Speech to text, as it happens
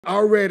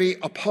Already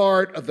a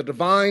part of the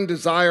divine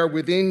desire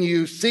within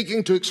you,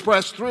 seeking to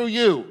express through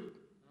you.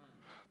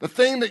 The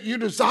thing that you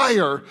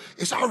desire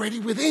is already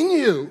within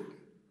you.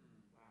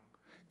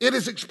 It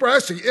is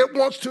expressing. It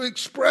wants to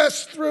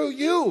express through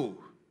you.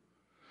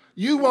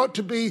 You want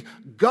to be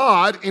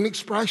God in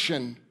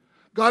expression.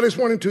 God is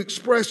wanting to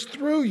express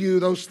through you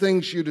those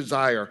things you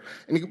desire.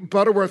 And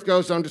Butterworth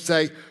goes on to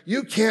say,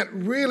 you can't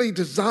really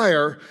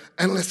desire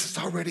unless it's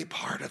already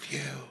part of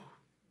you.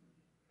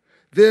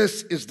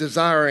 This is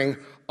desiring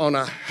on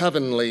a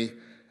heavenly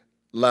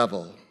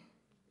level.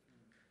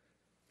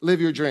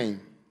 Live your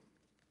dream,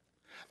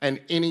 and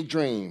any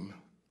dream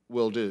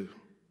will do.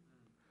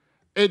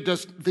 It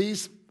does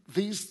these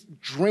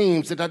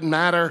dreams, it doesn't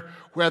matter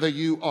whether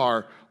you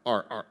are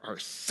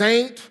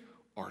saint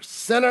or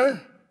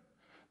sinner,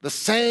 the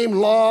same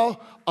law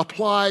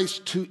applies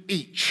to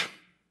each.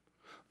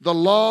 The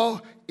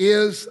law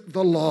is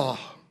the law.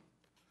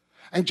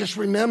 And just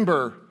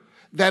remember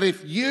that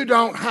if you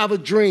don't have a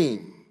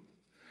dream,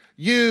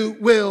 you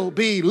will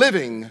be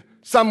living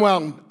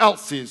someone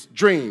else's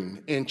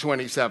dream in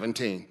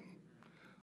 2017.